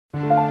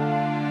Look,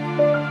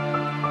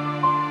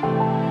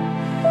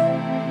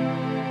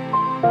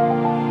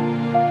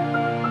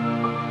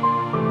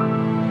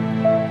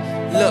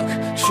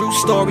 true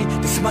story,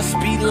 this must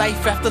be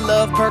life after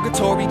love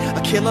purgatory.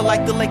 A killer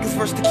like the Lakers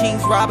versus the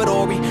Kings, Robert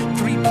Horry.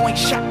 3-point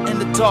shot in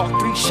the dark,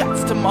 3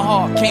 shots to my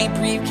heart. Can't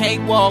breathe,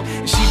 can't walk,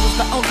 and she was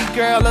the only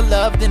girl I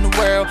loved in the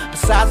world.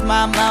 Besides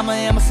my mama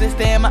and my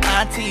sister and my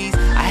aunties,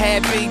 I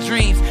had big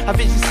dreams, I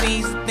visioned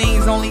scenes of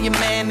things only a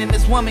man and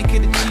this woman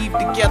could achieve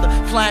together.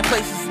 Flying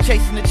places and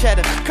chasing the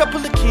cheddar.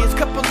 Couple of kids,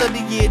 couple of the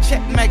year,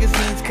 check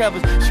magazines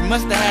covers. She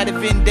must have had a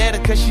vendetta,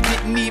 cause she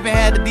didn't even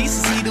have the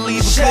decency to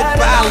leave a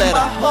goodbye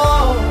letter.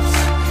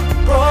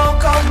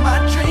 Broke all my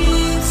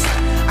dreams.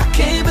 I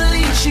can't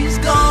believe she's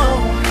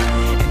gone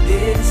and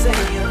didn't say a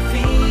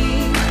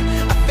thing.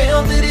 I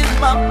felt it in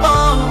my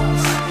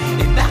bones.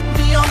 It knocked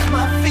me off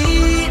my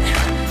feet.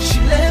 She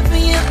left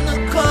me in the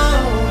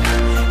cold.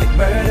 It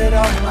murdered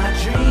all my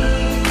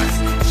dreams.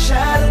 It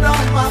shattered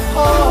all my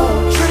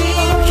hopes.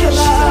 Dream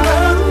killer. She's a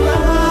murderer.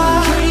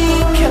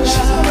 Dream killer.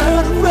 She's a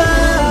murderer.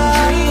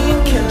 Dream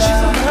killer.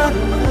 She's a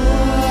murderer.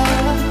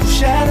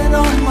 Shattered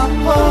all my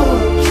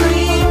hopes.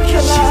 Dream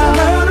killer. She's a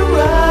murderer.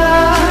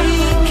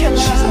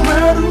 She's a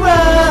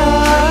murderer.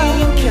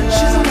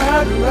 She's a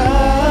murderer.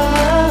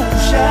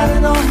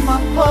 Shining on my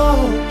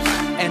hopes.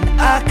 And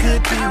I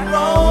could be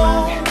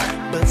wrong,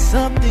 but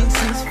something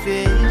seems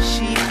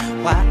fishy.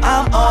 Why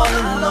I'm all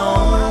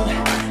alone?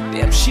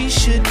 Damn, she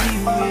should be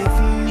with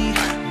me.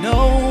 No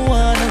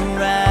one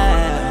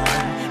around.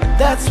 And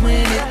that's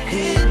when it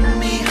hit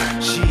me.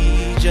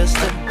 She just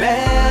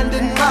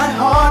abandoned my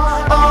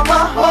heart. All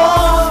my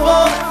hopes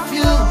for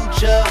the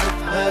future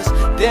of hers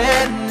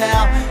dead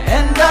now.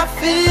 And I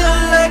feel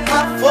like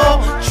my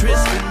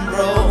fortress been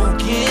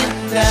broken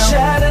down.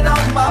 Shattered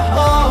all my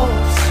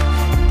hopes,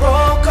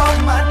 broke all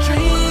my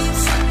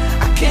dreams.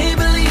 I can't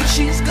believe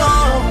she's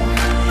gone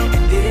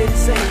and didn't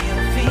say a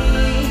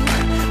thing.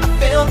 I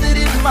felt it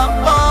in my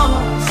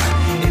bones.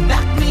 It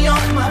knocked me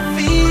off my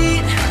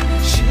feet.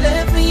 She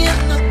left me in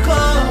the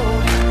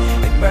cold.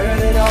 It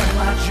murdered all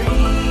my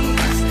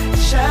dreams.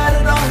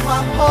 Shattered all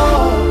my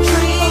hopes.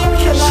 Dream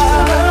killer. She's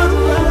a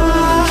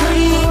murderer.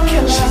 Dream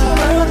killer. She's a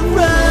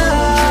murderer.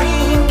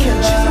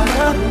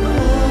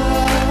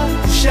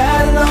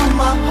 Shining on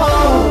my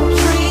hopes.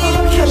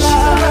 Dream killer. She's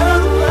a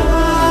murderer.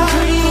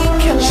 Dream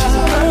killer. She's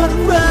a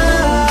murderer.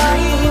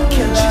 Dream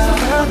killer. She's a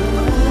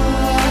murderer.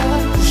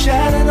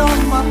 Shining on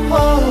my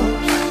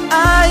hopes. I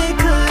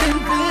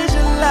couldn't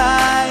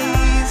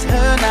visualize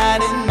her not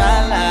in my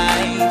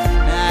life,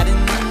 not in a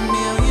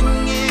million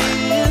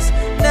years.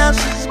 Now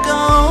she's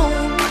gone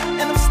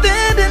and I'm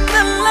standing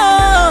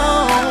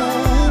alone,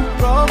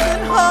 broken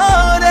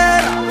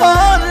hearted,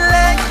 won't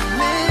let you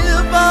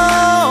live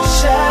on.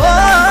 Shining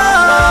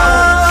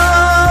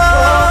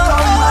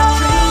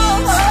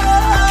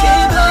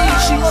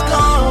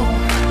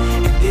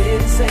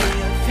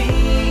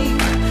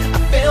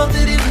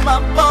my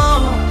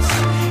bones,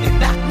 it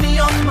knocked me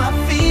off my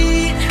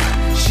feet.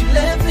 She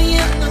left me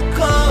in the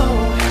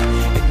cold.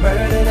 It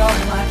murdered all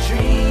my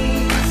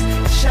dreams.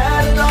 It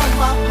shattered all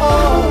my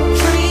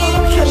hopes.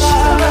 Dream killer. She's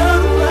a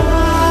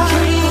murderer.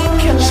 Dream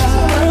killer. She's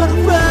a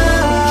murderer.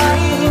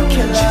 Dream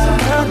killer. She's a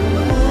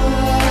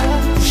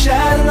murderer.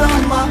 Shattered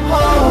all my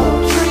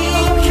hopes.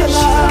 Dream killer.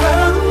 She's a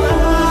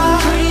murderer.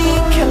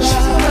 Dream killer.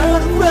 She's a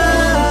murderer.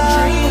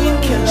 Dream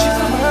killer. She's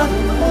a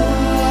murderer.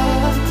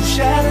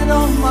 Shattered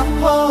all my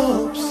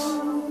hopes.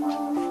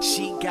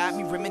 Got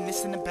me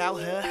reminiscing about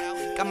her.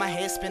 Got my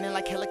head spinning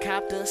like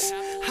helicopters.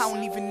 I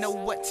don't even know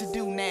what to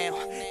do now.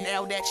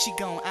 Now that she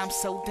gone, I'm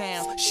so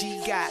down. She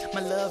got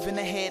my love in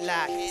a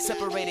headlock.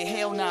 Separated,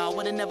 hell nah,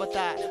 would've never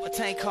thought. A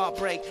tank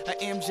heartbreak, a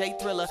MJ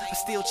thriller. I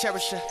still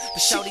cherish her. The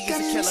shawty is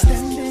a killer.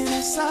 Standing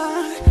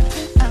inside.